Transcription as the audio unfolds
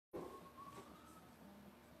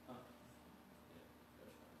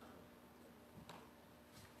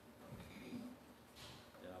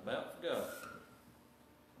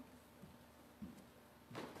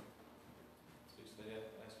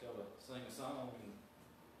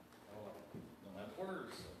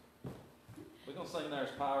sing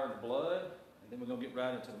There's Power in the Blood, and then we're going to get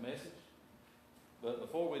right into the message. But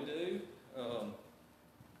before we do,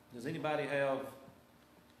 does anybody have,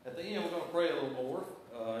 at the end we're going to pray a little more,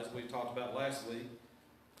 as we talked about last week,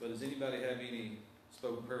 but does anybody have any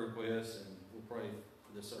spoken prayer requests, and we'll pray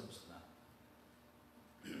for this service tonight.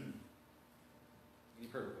 Any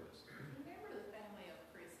prayer requests? Remember the family of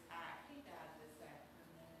Chris Pike? He died this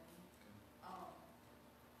afternoon.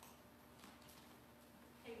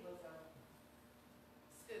 He was a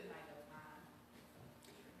schoolmate of mine.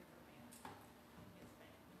 Just remember him, his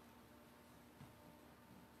family.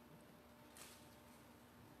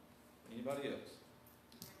 Anybody else?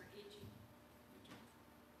 Remember Itchy?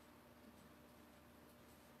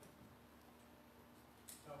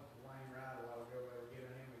 Talked to Wayne Wright a while ago. They were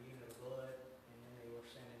giving him a unit of blood, and then they were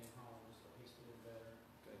sending him home, so he's doing better.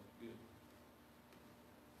 Okay, good.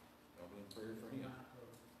 Y'all be in prayer for him. Pint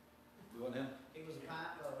load. You want him? He was a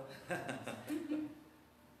pint load.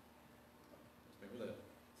 Remember that.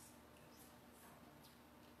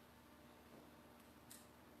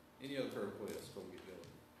 Any other prayer requests before we get going?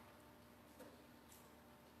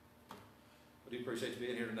 We do appreciate you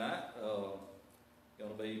being here tonight.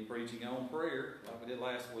 Going to be preaching on prayer like we did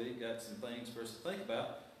last week. Got some things for us to think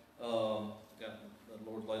about. Got the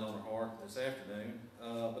Lord's laid on our heart this afternoon.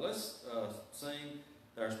 But let's sing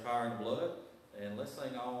There's Power in the Blood, and let's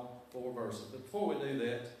sing all 4 verses. But before we do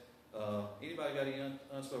that, anybody got any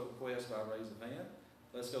unspoken requests by raise of hand?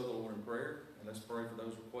 Let's go to the Lord in prayer, and let's pray for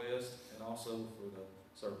those requests and also for the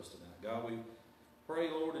service tonight. God, we pray,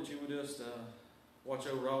 Lord, that you would just watch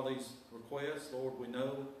over all these requests. Lord, we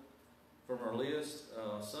know from our list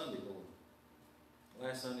Sunday, Lord.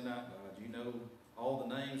 Last Sunday night, God, you know all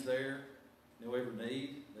the names there, you know every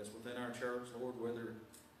need that's within our church, Lord, whether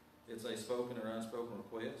it's a spoken or unspoken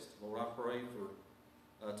request. Lord, I pray for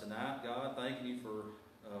tonight, God, thanking you for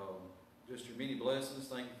just your many blessings.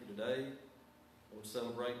 Thank you for today. Lord,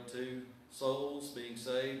 celebrating 2 souls being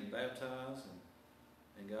saved and baptized.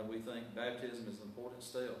 And God, we think baptism is an important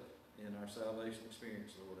step in our salvation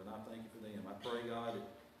experience, Lord, and I thank you for them. I pray, God,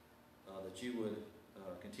 that you would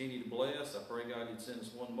continue to bless. I pray, God, you'd send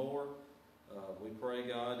us one more. We pray,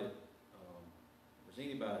 God, that if there's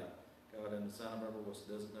anybody, God, in the sound of our voice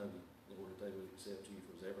that doesn't know you, Lord, that they would accept you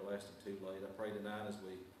for his everlasting too late. I pray tonight as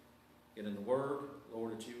we get in the Word,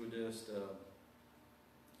 Lord, that you would just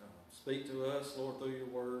speak to us, Lord, through your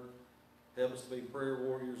Word. Help us to be prayer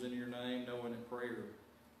warriors in your name, knowing that prayer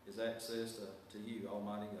is access to you,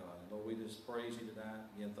 Almighty God. And Lord, we just praise you tonight.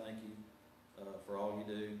 Again, thank you for all you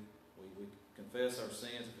do. We confess our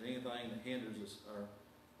sins. If there's anything that hinders us,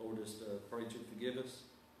 Lord, just pray that you forgive us.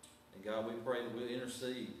 And God, we pray that we'll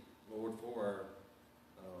intercede, Lord, for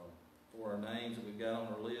our names that we've got on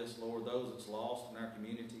our list. Lord, those that's lost in our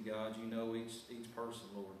community, God, you know each person,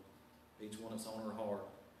 Lord, each one that's on our heart.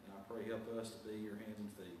 And I pray help us to be your hands and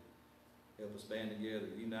feet. Help us band together,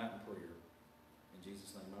 unite in prayer. In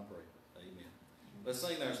Jesus' name I pray. Amen. Let's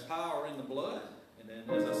sing There's Power in the Blood. And then,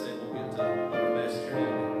 as I said, we'll get to our message here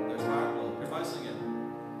today. There's power in the blood. Everybody sing it.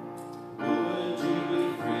 Would you be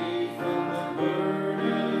free from the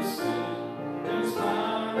burden of sin? There's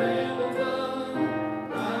power in the blood.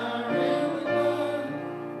 Power in the blood.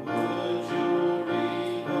 Would you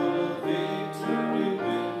reap a victory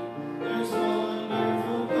win? There's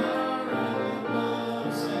wonderful power in the blood.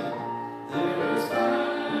 Sing it. There's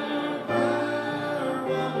power, power,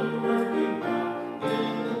 wonder-working power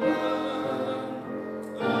in the blood.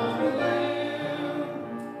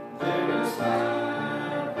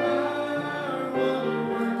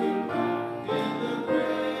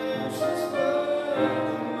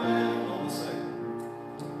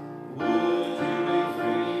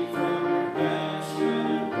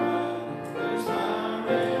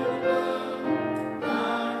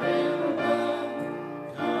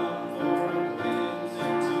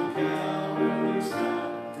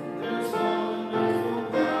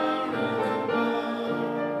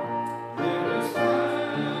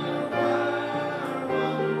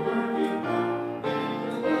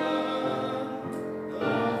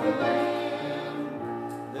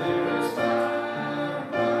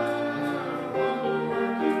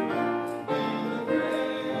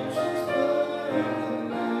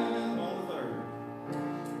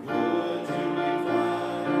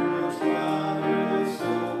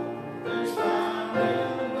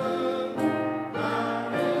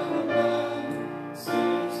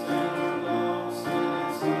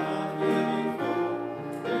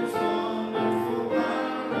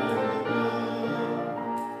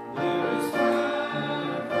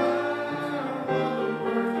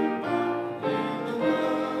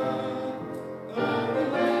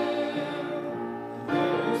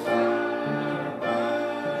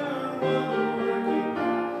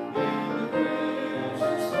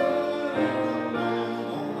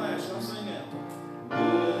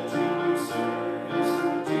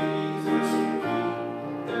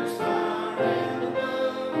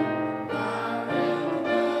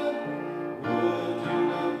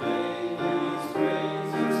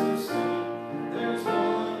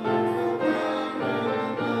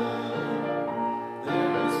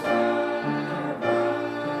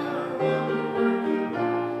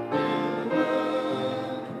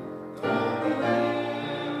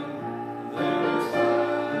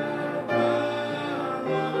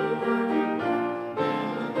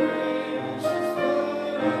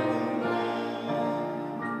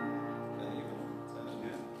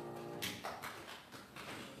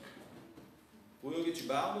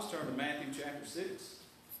 Bibles, turn to Matthew chapter 6.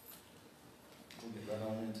 We'll get right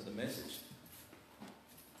on into the message.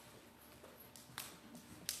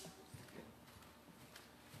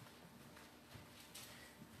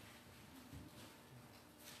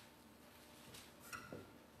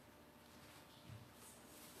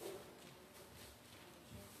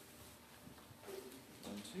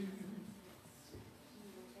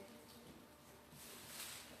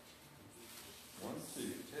 One, two.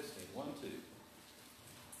 Testing. 1, 2.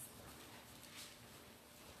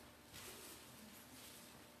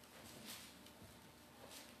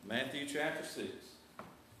 Matthew chapter 6.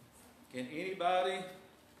 Can anybody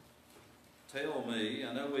tell me,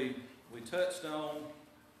 I know we touched on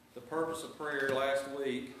the purpose of prayer last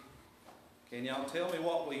week. Can y'all tell me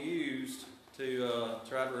what we used to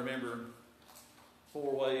try to remember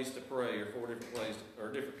 4 ways to pray, or 4 different ways,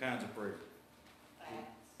 or different kinds of prayer?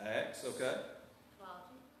 Acts, okay.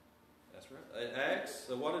 That's right. Acts.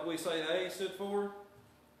 So what did we say A stood for?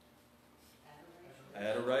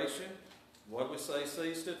 Adoration. What did we say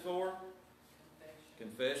C stood for?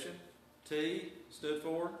 Confession. T stood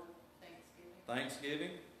for? Thanksgiving.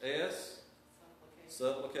 S?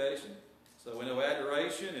 Supplication. So we know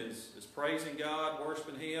adoration is praising God,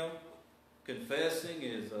 worshiping Him. Confession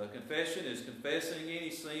is confessing any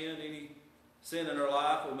sin in our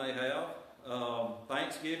life we may have.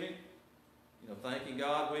 Thanksgiving, thanking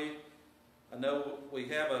God. I know we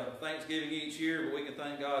have a Thanksgiving each year, but we can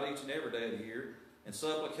thank God each and every day of the year. And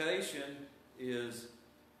supplication is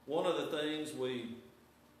one of the things we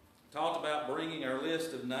talked about, bringing our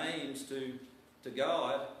list of names to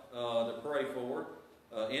God to pray for.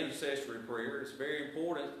 Intercessory prayer. It's very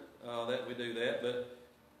important that we do that. But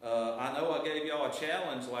I know I gave y'all a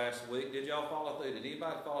challenge last week. Did y'all follow through? Did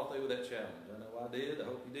anybody follow through with that challenge? I know I did. I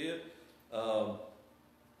hope you did.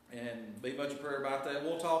 And be much of prayer about that.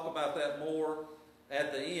 We'll talk about that more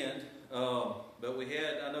at the end. But we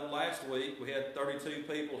had, I know last week, we had 32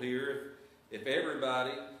 people here. If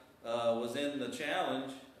everybody was in the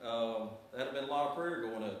challenge, that'd have been a lot of prayer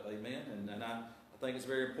going up. Amen. And I think it's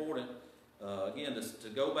very important, again, to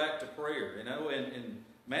go back to prayer. In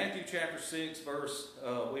Matthew chapter 6, verse,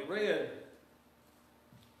 we read,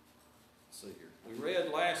 let's see here. We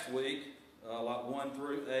read last week, like 1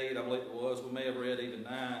 through 8, I believe it was. We may have read even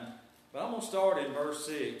 9. But I'm going to start in verse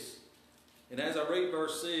 6. And as I read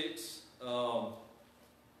verse 6, y'all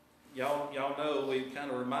know we kind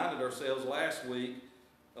of reminded ourselves last week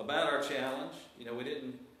about our challenge. We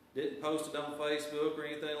didn't post it on Facebook or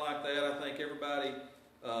anything like that. I think everybody,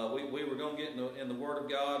 we were going to get in the Word of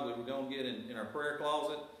God. We were going to get in our prayer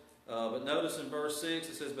closet. But notice in verse 6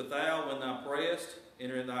 it says, "But thou, when thou prayest,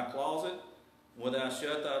 enter in thy closet. When thou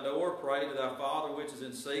shut thy door, pray to thy Father which is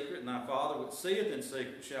in secret, and thy Father which seeth in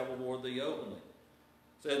secret shall reward thee openly."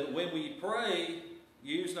 It says, "But when we pray,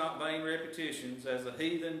 use not vain repetitions, as the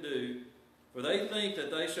heathen do, for they think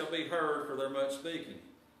that they shall be heard for their much speaking.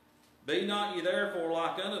 Be not ye therefore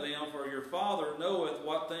like unto them, for your Father knoweth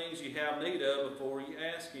what things ye have need of before ye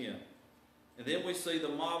ask Him." And then we see the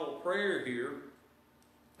model prayer here,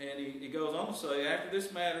 and he goes on to say, "After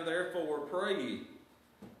this matter therefore pray ye,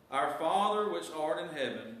 Our Father which art in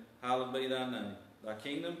heaven, hallowed be thy name. Thy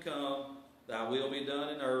kingdom come, thy will be done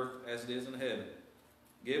in earth as it is in heaven.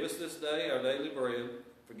 Give us this day our daily bread.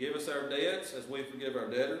 Forgive us our debts as we forgive our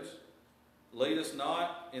debtors. Lead us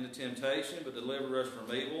not into temptation, but deliver us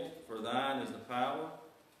from evil. For thine is the power,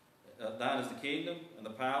 thine is the kingdom, and the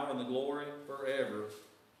power, and the glory forever.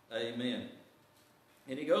 Amen."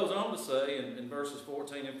 And he goes on to say in verses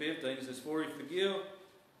 14 and 15, he says, "For if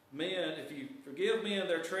you forgive men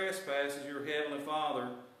their trespasses, your heavenly Father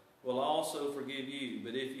will also forgive you.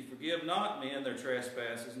 But if you forgive not men their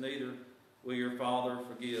trespasses, neither will your Father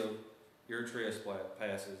forgive your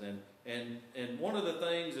trespasses." And one of the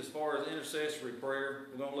things as far as intercessory prayer,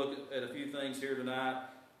 we're going to look at a few things here tonight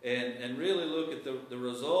and really look at the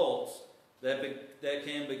results that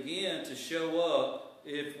can begin to show up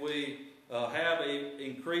if we have an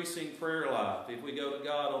increasing prayer life, if we go to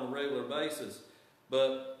God on a regular basis.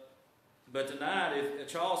 But tonight, if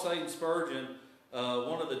Charles Hayden Spurgeon,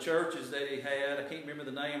 one of the churches that he had, I can't remember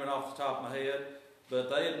the name right off the top of my head, but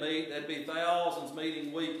there'd be thousands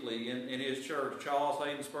meeting weekly in his church. Charles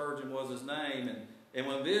Hayden Spurgeon was his name. And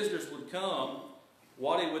when visitors would come,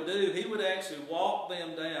 what he would do, he would actually walk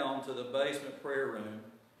them down to the basement prayer room,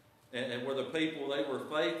 and where the people, they were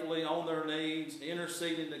faithfully on their knees,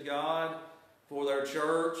 interceding to God for their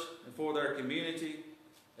church and for their community.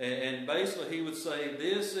 And basically he would say,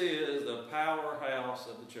 this is the powerhouse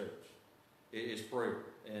of the church. It is prayer.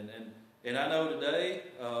 And I know today,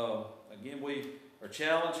 again, we are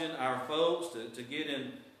challenging our folks to get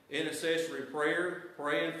intercessory prayer,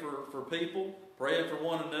 praying for people, praying for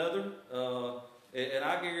one another. And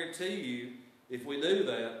I guarantee you, if we do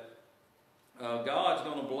that, God's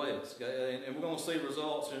going to bless. And we're going to see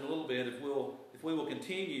results in a little bit if we will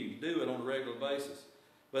continue to do it on a regular basis.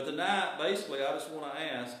 But tonight, basically, I just want to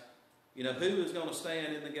ask, who is going to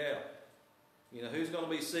stand in the gap? Who's going to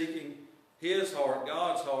be seeking His heart,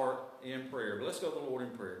 God's heart, in prayer? But let's go to the Lord in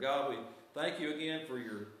prayer. God, we thank you again for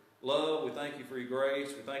your love. We thank you for your grace.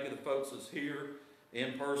 We thank you for the folks that's here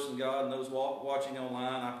in person, God, and those watching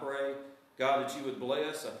online. I pray, God, that you would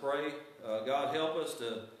bless. I pray, God, help us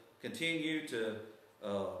to continue to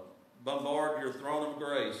bombard your throne of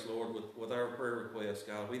grace, Lord, with our prayer requests,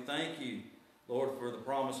 God. We thank you, Lord, for the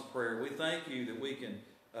promise of prayer. We thank you that we can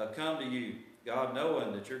come to you, God,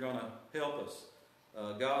 knowing that you're going to help us.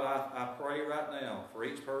 God, I pray right now for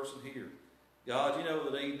each person here. God, you know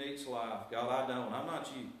the need in each life. God, I don't. I'm not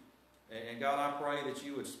you. And God, I pray that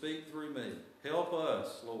you would speak through me. Help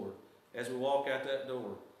us, Lord, as we walk out that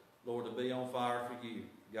door, Lord, to be on fire for you.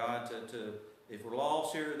 God, to if we're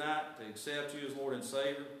lost here tonight, to accept you as Lord and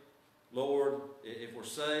Savior. Lord, if we're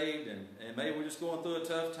saved and maybe we're just going through a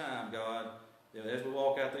tough time, God, as we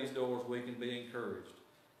walk out these doors, we can be encouraged.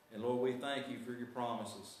 And Lord, we thank you for your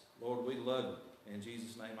promises. Lord, we love you. In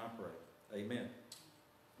Jesus' name I pray. Amen.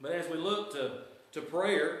 But as we look to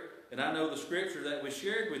prayer, and I know the scripture that we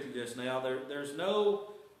shared with you just now, there's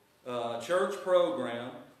no church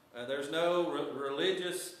program, there's no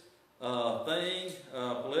religious thing,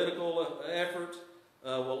 political effort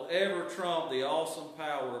will ever trump the awesome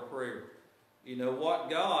power of prayer. What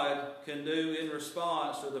God can do in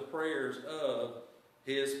response to the prayers of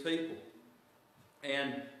His people.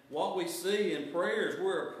 And what we see in prayers,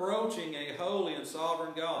 we're approaching a holy and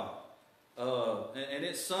sovereign God. And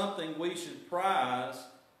it's something we should prize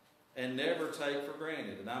and never take for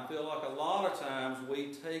granted. And I feel like a lot of times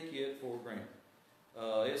we take it for granted.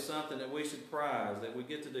 It's something that we should prize, that we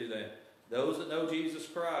get to do that. Those that know Jesus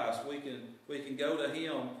Christ, we can go to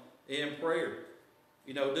Him in prayer.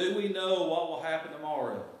 Do we know what will happen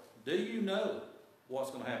tomorrow? Do you know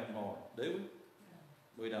what's going to happen tomorrow? Do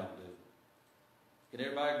we? We don't, do we? Can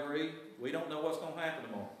everybody agree? We don't know what's going to happen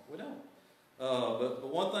tomorrow. We don't. But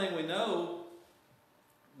one thing we know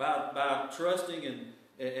by trusting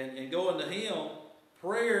and going to Him,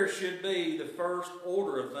 prayer should be the first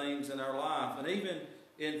order of things in our life. And even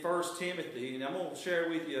in 1 Timothy, and I'm going to share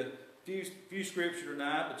with you a few scriptures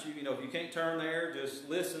tonight, but if you can't turn there, just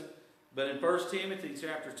listen. But in 1 Timothy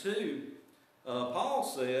chapter 2, Paul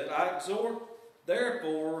said, I exhort,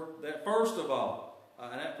 therefore, that first of all,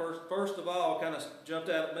 and that first of all kind of jumped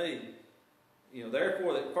out at me.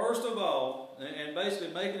 Therefore, that first of all, and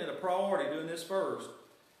basically making it a priority, doing this first,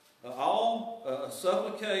 all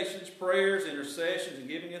supplications, prayers, intercessions, and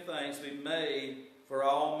giving of thanks be made for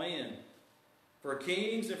all men, for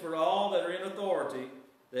kings and for all that are in authority,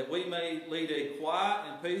 that we may lead a quiet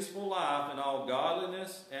and peaceful life in all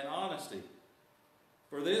godliness and honesty.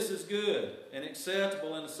 For this is good and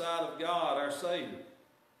acceptable in the sight of God our Savior,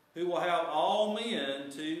 who will have all men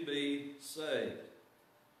to be saved,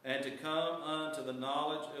 and to come unto the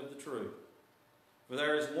knowledge of the truth. For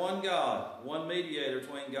there is one God, one mediator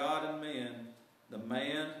between God and men, the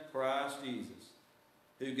man Christ Jesus,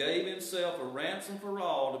 who gave himself a ransom for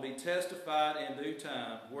all, to be testified in due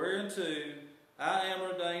time, whereunto I am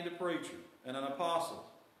ordained a preacher and an apostle.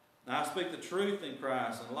 And I speak the truth in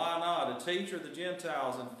Christ, and lie not, a teacher of the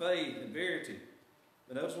Gentiles in faith and verity.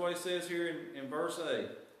 But notice what he says here in verse 8.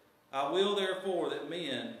 I will therefore that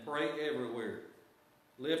men pray everywhere,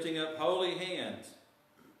 lifting up holy hands,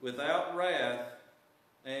 without wrath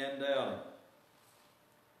and doubting.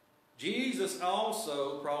 Jesus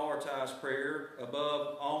also prioritized prayer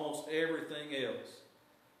above almost everything else.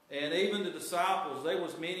 And even the disciples, there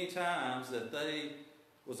was many times that they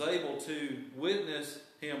was able to witness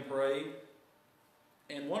him pray.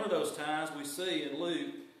 And one of those times we see in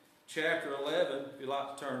Luke chapter 11, if you'd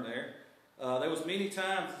like to turn there, there was many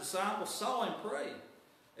times the disciples saw him pray.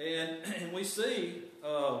 And we see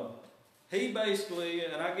he basically,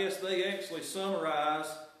 and I guess they actually summarize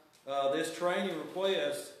this training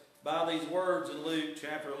request by these words in Luke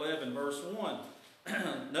chapter 11, verse 1.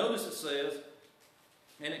 Notice it says,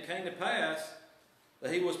 and it came to pass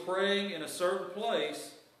that he was praying in a certain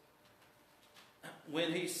place.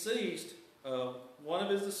 When he ceased, one of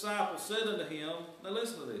his disciples said unto him, now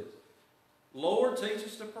listen to this, Lord, teach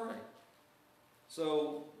us to pray.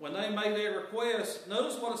 So when they made their request,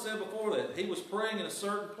 notice what it said before that. He was praying in a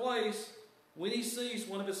certain place. When he ceased,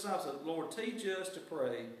 one of his disciples said, Lord, teach us to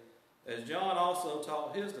pray, as John also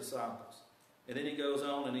taught his disciples. And then he goes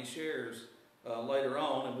on and he shares later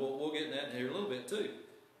on, and we'll get in that in here a little bit too.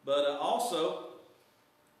 But also,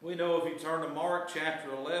 we know if you turn to Mark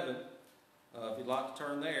chapter 11, if you'd like to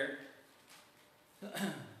turn there,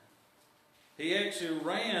 he actually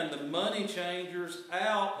ran the money changers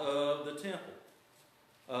out of the temple.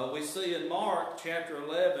 We see in Mark chapter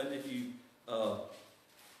 11, if you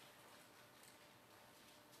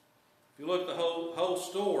look at the whole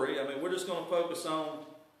story, I mean, we're just going to focus on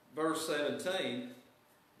verse 17.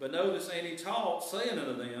 But notice, and he taught, saying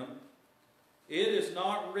unto them, is it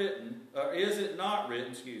not written,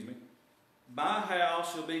 my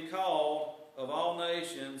house shall be called of all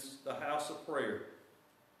nations the house of prayer,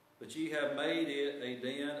 but ye have made it a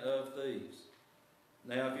den of thieves.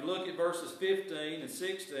 Now, if you look at verses 15 and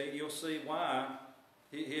 16, you'll see why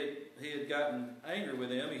he had gotten angry with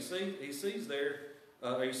them. You see there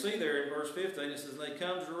in verse 15, it says, they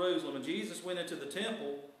come to Jerusalem, and Jesus went into the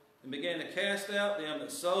temple and began to cast out them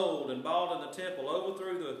that sold and bought in the temple,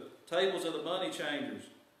 overthrew the tables of the money changers,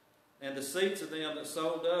 and the seats of them that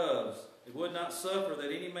sold doves. He would not suffer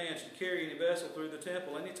that any man should carry any vessel through the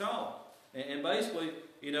temple, and he taught. And basically,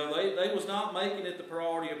 you know, they was not making it the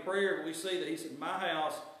priority of prayer, but we see that he said, my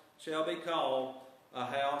house shall be called a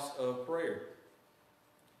house of prayer.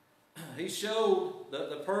 He showed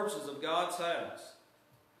the purposes of God's house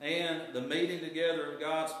and the meeting together of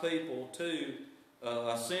God's people to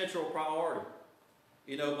a central priority.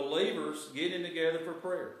 You know, believers getting together for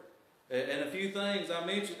prayer. And a few things I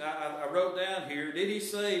mentioned, I wrote down here. Did he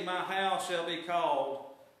say, my house shall be called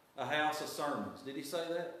a house of sermons? Did he say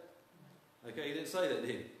that? Okay, he didn't say that, did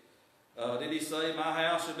he? Did he say, my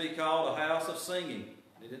house should be called a house of singing?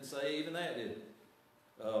 He didn't say even that, did he?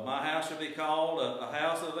 My house should be called a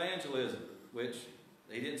house of evangelism, which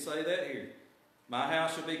he didn't say that here. My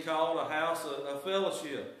house should be called a house of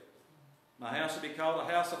fellowship. My house should be called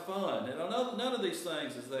a house of fun. And none of these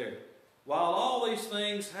things is there. While all these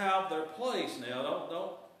things have their place now,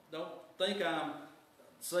 don't think I'm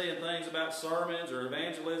saying things about sermons or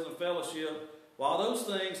evangelism, fellowship. While those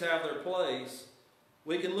things have their place,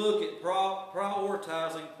 we can look at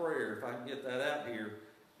prioritizing prayer, if I can get that out here.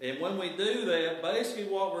 And when we do that, basically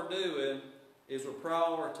what we're doing is we're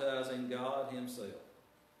prioritizing God Himself.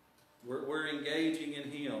 We're engaging in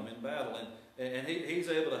Him in battle, and He's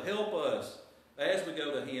able to help us as we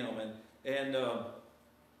go to Him. And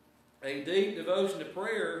a deep devotion to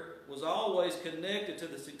prayer was always connected to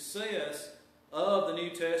the success of the New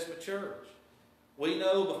Testament church. We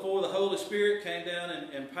know before the Holy Spirit came down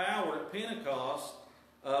in power at Pentecost,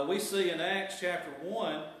 we see in Acts chapter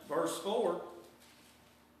 1, verse 14.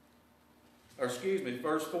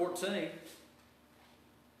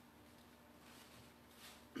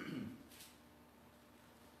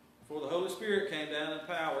 Before the Holy Spirit came down in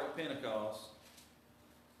power at Pentecost,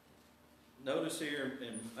 notice here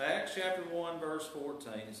in Acts chapter 1, verse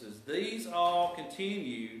 14, it says, these all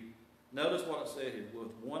continued, notice what it said here,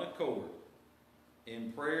 with one accord,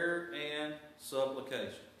 in prayer and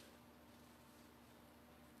supplication.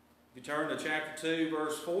 If you turn to chapter 2,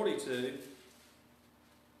 verse 42,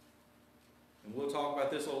 and we'll talk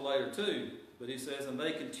about this a little later too, but he says, and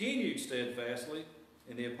they continued steadfastly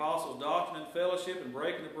in the apostles' doctrine and fellowship and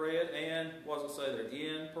breaking the bread, and, what does it say there,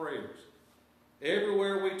 in prayers.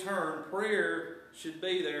 Everywhere we turn, prayer should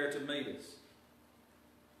be there to meet us.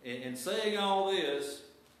 And saying all this,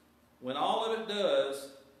 when all of it does,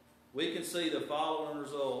 we can see the following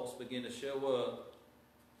results begin to show up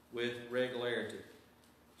with regularity.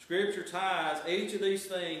 Scripture ties each of these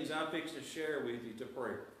things I'm fixing to share with you to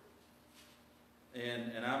prayer.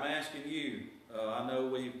 And I'm asking you, I know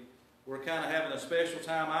we're kind of having a special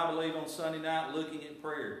time, I believe, on Sunday night looking at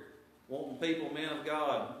prayer. Wanting people, men of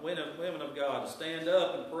God, women of God, to stand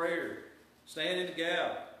up in prayer, stand in the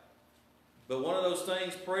gap. But one of those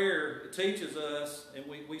things, prayer, it teaches us, and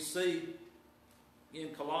we see in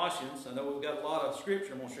Colossians, I know we've got a lot of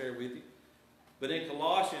scripture I'm going to share with you, but in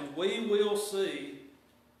Colossians, we will see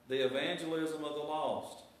the evangelism of the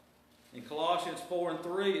lost. In Colossians 4 and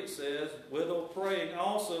 3 it says, withal praying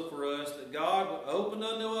also for us that God will open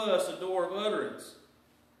unto us a door of utterance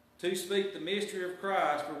to speak the mystery of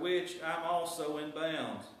Christ, for which I'm also in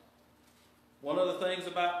bounds. One of the things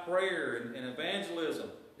about prayer and evangelism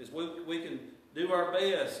is we can do our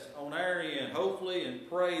best on our end, hopefully, and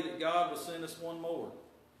pray that God will send us one more.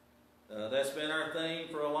 That's been our theme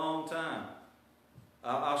for a long time.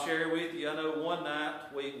 I'll share with you, I know one night,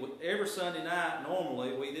 every Sunday night,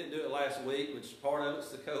 normally, we didn't do it last week, which part of it's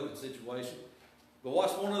the COVID situation. But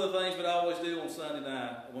what's one of the things we always do on Sunday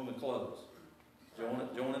night when we close?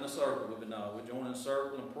 Join in a circle. We join in a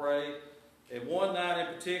circle and pray. And one night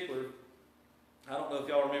in particular, I don't know if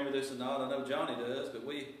y'all remember this or not, I know Johnny does, but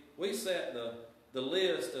we set the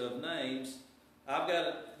list of names I've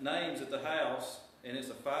got names at the house, and it's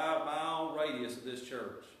a 5-mile radius of this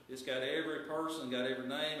church. It's got every person, got every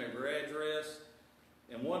name, every address.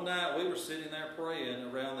 And one night we were sitting there praying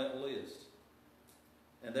around that list.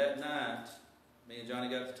 And that night, me and Johnny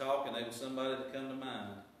got to talking. There was somebody that come to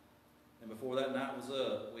mind. And before that night was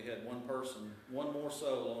up, we had one person, one more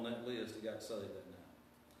soul on that list that got saved that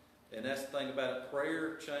night. And that's the thing about it.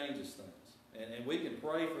 Prayer changes things. And we can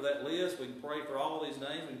pray for that list. We can pray for all these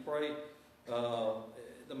names. We can pray.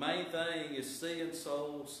 The main thing is seeing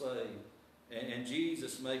souls saved and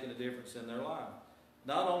Jesus making a difference in their life.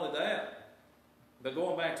 Not only that, but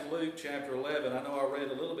going back to Luke chapter 11, I know I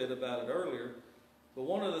read a little bit about it earlier, but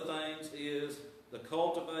one of the things is the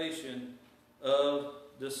cultivation of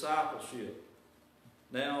discipleship.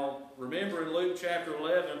 Now, remember in Luke chapter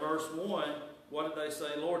 11, verse 1, what did they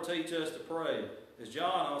say? Lord, teach us to pray, as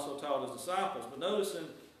John also taught his disciples. But notice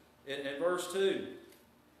in verse 2,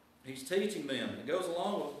 he's teaching them. It goes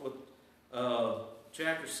along with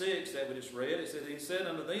chapter 6 that we just read. It says, he said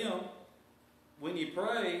unto them, when you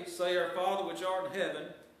pray, say, Our Father which art in heaven,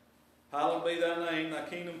 hallowed be thy name, thy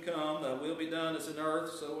kingdom come, thy will be done as in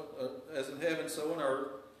earth, so as in heaven, so on earth.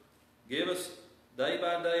 Give us day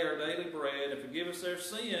by day our daily bread, and forgive us our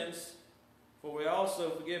sins, for we also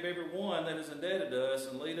forgive every one that is indebted to us,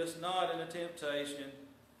 and lead us not into temptation,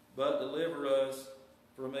 but deliver us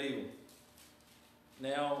from evil.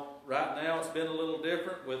 Now, right now it's been a little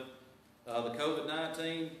different with the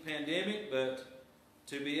COVID-19 pandemic, but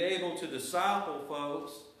to be able to disciple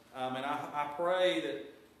folks, I pray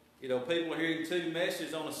that people are hearing 2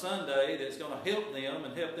 messages on a Sunday that's going to help them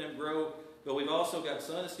and help them grow. But we've also got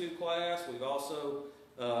Sunday school class. We've also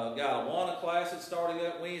got a Awana class that's starting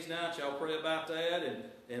that Wednesday night. Y'all pray about that.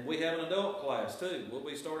 And we have an adult class too. We'll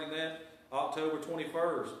be starting that October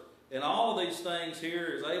 21st. And all of these things here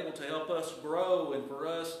is able to help us grow and for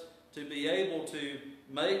us to be able to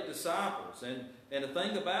make disciples. And the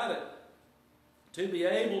thing about it, to be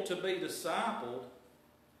able to be discipled,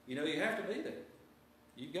 you have to be there.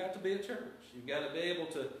 You've got to be at church. You've got to be able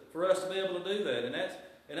to, for us to be able to do that.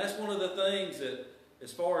 And that's one of the things that,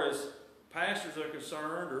 as far as pastors are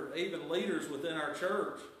concerned, or even leaders within our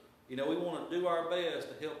church, we want to do our best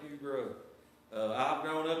to help you grow. I've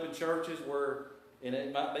grown up in churches where, and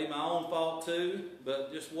it might be my own fault too,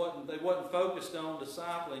 but they wasn't focused on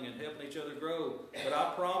discipling and helping each other grow. But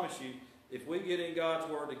I promise you, if we get in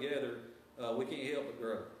God's Word together, we can't help but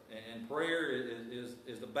grow. And prayer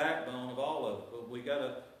is the backbone of all of it. But we got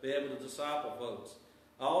to be able to disciple folks.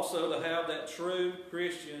 Also, to have that true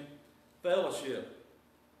Christian fellowship.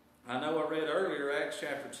 I know I read earlier Acts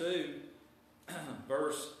chapter 2,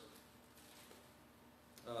 verse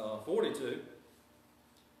 42. I'm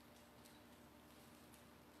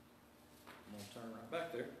going to turn right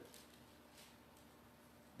back there.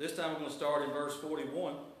 This time we're going to start in verse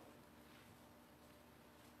 41.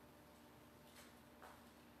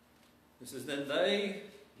 It says, Then they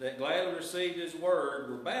that gladly received his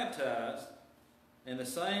word were baptized, and the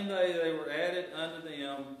same day they were added unto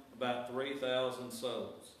them about 3,000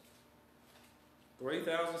 souls.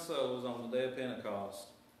 3,000 souls on the day of Pentecost.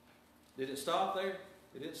 Did it stop there?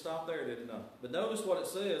 It didn't stop there, did it not? But notice what it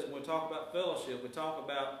says when we talk about fellowship. We talk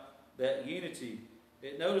about that unity.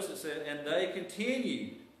 Notice it said, and they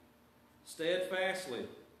continued steadfastly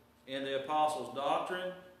in the apostles'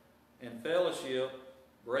 doctrine and fellowship,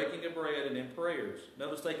 breaking of bread and in prayers.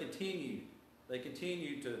 Notice they continued. They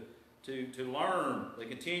continued to learn. They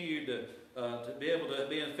continued to be able to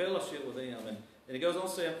be in fellowship with them. And it goes on to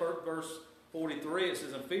say in verse 43, it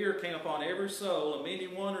says, And fear came upon every soul, and many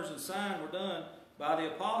wonders and signs were done by the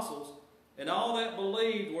apostles, and all that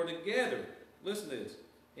believed were together. Listen to this.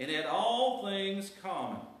 And had all things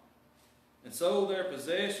common, and sold their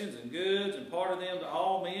possessions and goods, and parted them to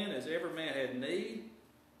all men as every man had need.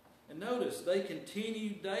 And notice, they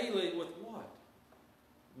continued daily with what?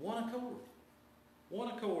 One accord. One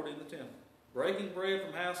accord in the temple. Breaking bread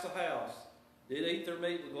from house to house. Did eat their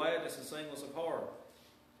meat with gladness and singleness of heart.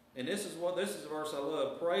 And this is a verse I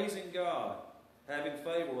love. Praising God, having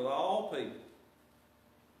favor with all people.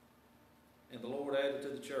 And the Lord added to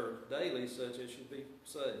the church daily such as should be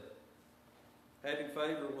saved. Having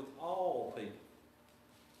favor with all people.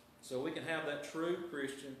 So we can have that true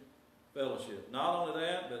Christian fellowship. Not only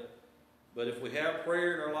that, but if we have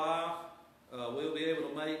prayer in our life, we'll be able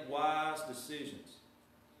to make wise decisions.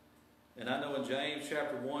 And I know in James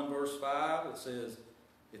chapter 1 verse 5 it says,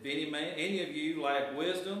 If any of you lack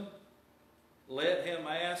wisdom, let him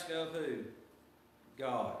ask of who?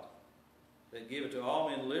 God. That giveth to all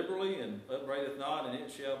men liberally and upbraideth not, and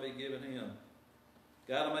it shall be given him.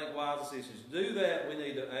 Got to make wise decisions. To do that, we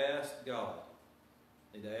need to ask God.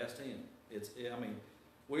 We need to ask him. I mean,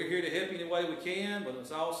 we're here to help you any way we can, but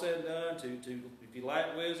it's all said and done. If you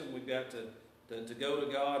lack wisdom, we've got to go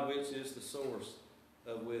to God, which is the source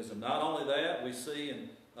of wisdom. Not only that, we see, and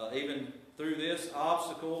even through this,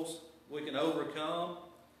 obstacles we can overcome.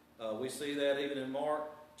 We see that even in Mark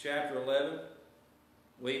chapter 11.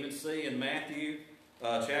 We even see in Matthew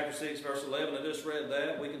chapter 6, verse 11, I just read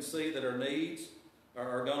that. We can see that our needs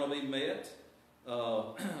are going to be met.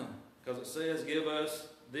 Because it says, give us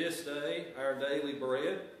this day our daily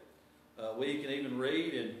bread. We can even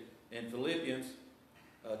read in Philippians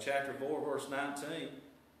chapter 4, verse 19.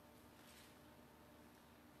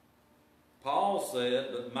 Paul said,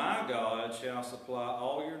 but my God shall supply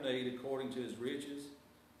all your need according to his riches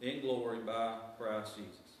in glory by Christ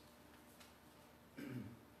Jesus.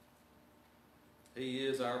 He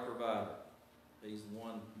is our provider. He's the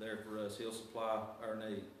one there for us. He'll supply our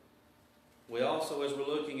need. We also, as we're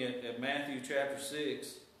looking at Matthew chapter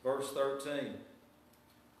 6, verse 13,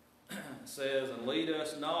 it says, and lead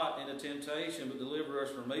us not into temptation, but deliver us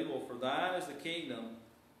from evil. For thine is the kingdom,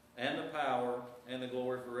 and the power, and the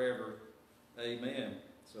glory forever. Amen.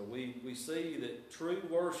 So we see that true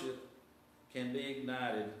worship can be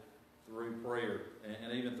ignited through prayer,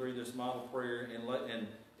 and even through this model prayer. And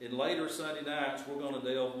in later Sunday nights, we're going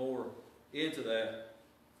to delve more into that.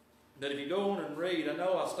 But if you go on and read, I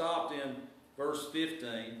know I stopped in verse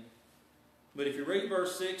 15, but if you read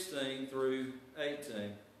verse 16 through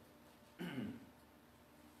 18,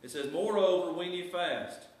 it says, moreover, when you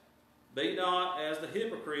fast, be not as the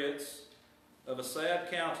hypocrites of a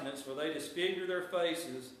sad countenance, for they disfigure their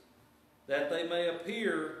faces, that they may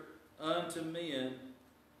appear unto men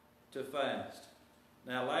to fast.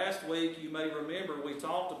 Now, last week, you may remember, we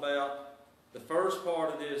talked about the first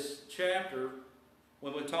part of this chapter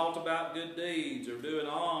when we talked about good deeds or doing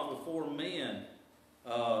alms before men.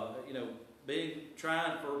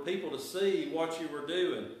 Trying for people to see what you were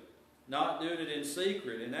doing, not doing it in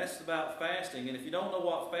secret. And that's about fasting. And if you don't know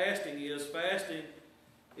what fasting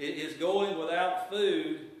is going without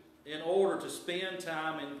food in order to spend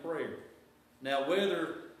time in prayer. Now,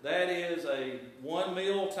 whether that is a one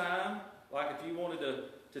meal time, like if you wanted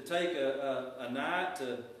to take a night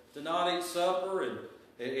to not eat supper,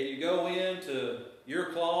 and you go into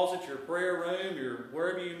your closet, your prayer room,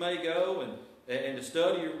 wherever you may go, and to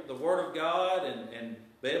study the Word of God and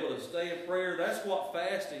be able to stay in prayer. That's what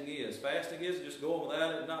fasting is. Fasting is just going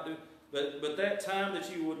without it and not doing. But that time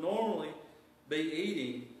that you would normally be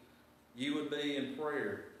eating, you would be in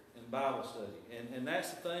prayer and Bible study. And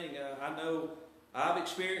that's the thing. I know I've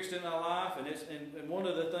experienced in my life, and one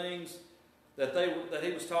of the things that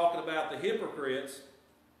he was talking about, the hypocrites.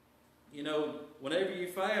 Whenever you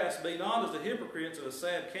fast, be not as the hypocrites of a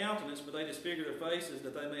sad countenance, but they disfigure their faces,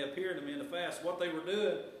 that they may appear to men to fast. What they were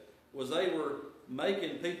doing was they were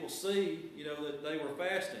making people see, that they were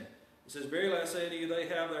fasting. It says, verily I say to you, they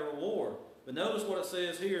have their reward. But notice what it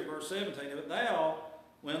says here in verse 17. But thou,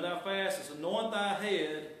 when thou fastest, anoint thy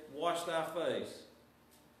head, wash thy face.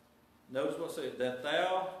 Notice what it says, that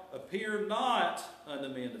thou appear not unto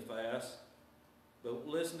men to fast, but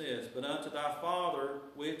listen to this, but unto thy Father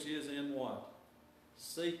which is in what?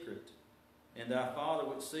 Secret. And thy Father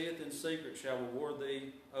which seeth in secret shall reward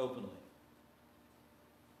thee openly.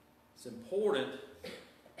 It's important.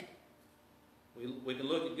 We can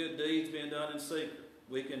look at good deeds being done in secret.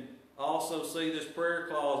 We can also see this prayer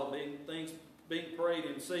closet being prayed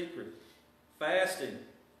in secret. Fasting.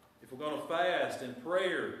 If we're going to fast in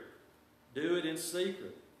prayer, do it in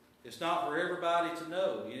secret. It's not for everybody to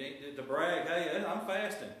know. You need to brag, hey, I'm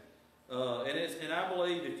fasting. And I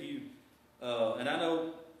believe if you, and I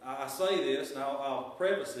know I say this, and I'll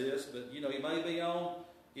preface this, but you may be on,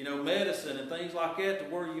 medicine and things like that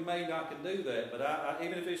to where you may not can do that. But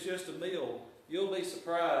even if it's just a meal, you'll be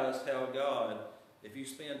surprised how God, if you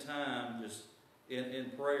spend time just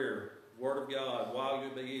in prayer, Word of God, while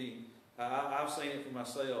you'll be eating, I've seen it for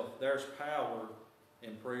myself. There's power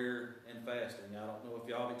in prayer and fasting. I don't know if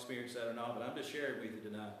y'all have experienced that or not, but I'm just sharing with you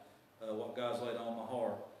tonight what God's laid on my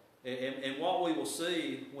heart. And what we will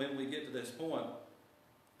see when we get to this point,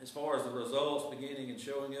 as far as the results beginning and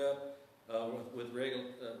showing up with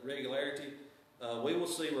regularity, we will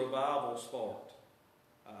see revival sparked.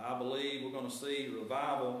 I believe we're going to see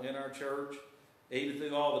revival in our church, even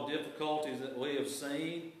through all the difficulties that we have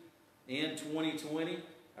seen in 2020.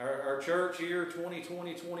 Our church year,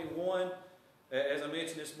 2020-21, as I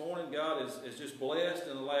mentioned this morning, God is just blessed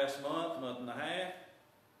in the last month and a half.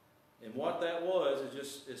 And what that was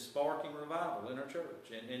is sparking revival in our church.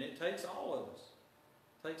 And it takes all of us.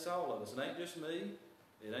 It takes all of us. It ain't just me.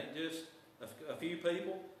 It ain't just a few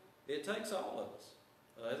people. It takes all of us.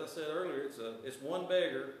 As I said earlier, it's one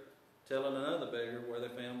beggar telling another beggar where they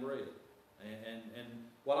found bread. And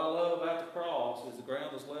what I love about the cross is the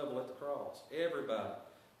ground is level at the cross. Everybody.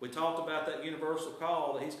 We talked about that universal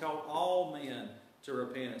call that he's called all men to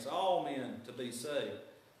repentance, all men to be saved.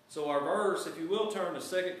 So our verse, if you will turn to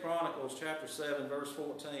 2 Chronicles chapter 7, verse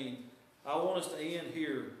 14, I want us to end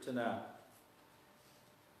here tonight.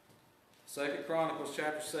 2 Chronicles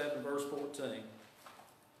chapter 7, verse 14.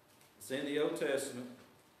 It's in the Old Testament.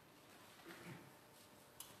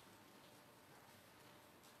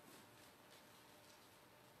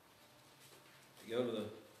 You go to the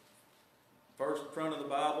first front of the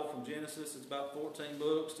Bible from Genesis, it's about 14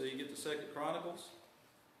 books till you get to 2 Chronicles.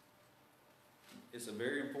 It's a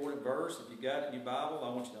very important verse. If you got it in your Bible, I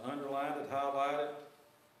want you to underline it, highlight it.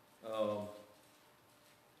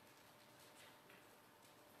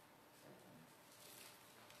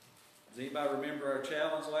 Does anybody remember our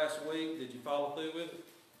challenge last week? Did you follow through with it?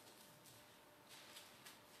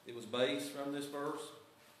 It was based from this verse.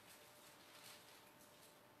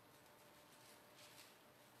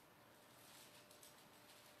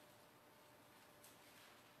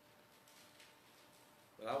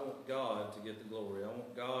 But I want God to get the glory. I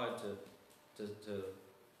want God to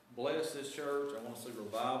bless this church. I want to see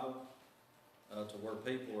revival to where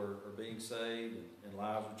people are being saved and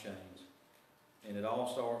lives are changed. And it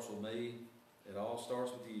all starts with me. It all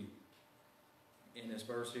starts with you. And this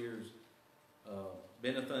verse here has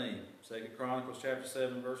been a theme. 2 Chronicles chapter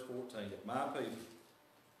 7, verse 14. If my people,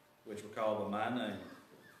 which were called by my name,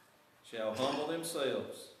 shall humble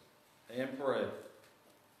themselves and pray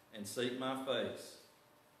and seek my face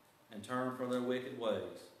and turn from their wicked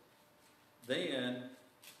ways, then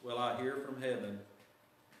will I hear from heaven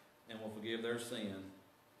and will forgive their sin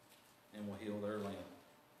and will heal their land.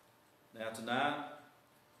 Now tonight,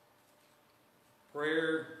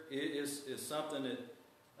 prayer is something that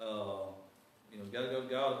you've got to go to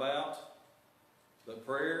God about. But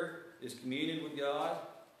prayer is communion with God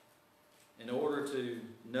in order to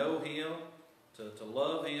know Him, to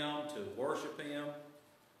love Him, to worship Him,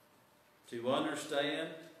 to understand,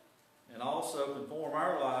 and also conform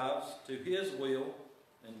our lives to His will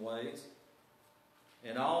and ways,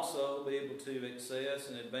 and also be able to access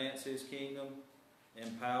and advance His kingdom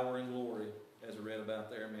and power and glory, as we read about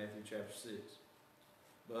there in Matthew chapter 6.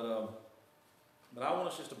 But I want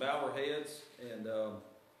us just to bow our heads and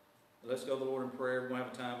let's go to the Lord in prayer. We're going to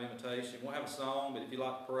have a time of invitation. We'll have a song, but if you'd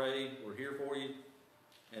like to pray, we're here for you.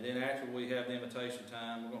 And then after we have the invitation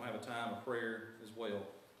time, we're going to have a time of prayer as well.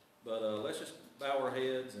 But let's just bow our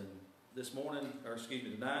heads, and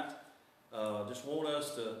tonight, just want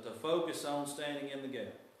us to focus on standing in the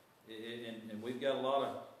gap. And we've got a lot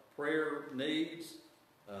of prayer needs.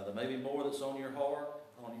 There may be more that's on your heart,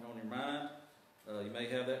 on your mind. You may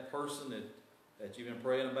have that person that you've been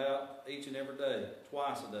praying about each and every day,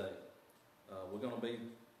 twice a day. We're going to be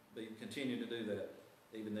continuing to do that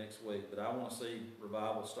even next week. But I want to see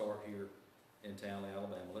revival start here in Townley,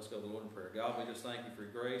 Alabama. Let's go to the Lord in prayer. God, we just thank you for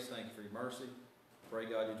your grace. Thank you for your mercy. Pray,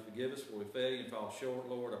 God, you'd forgive us where we fail you and fall short.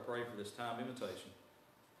 Lord, I pray for this time of invitation.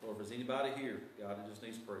 Lord, if there's anybody here, God, who just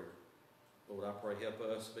needs prayer, Lord, I pray help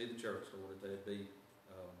us be the church, Lord, that they'd be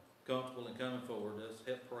comfortable in coming forward. Just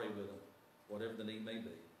help pray with them, whatever the need may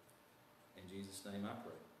be. In Jesus' name I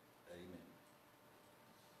pray. Amen.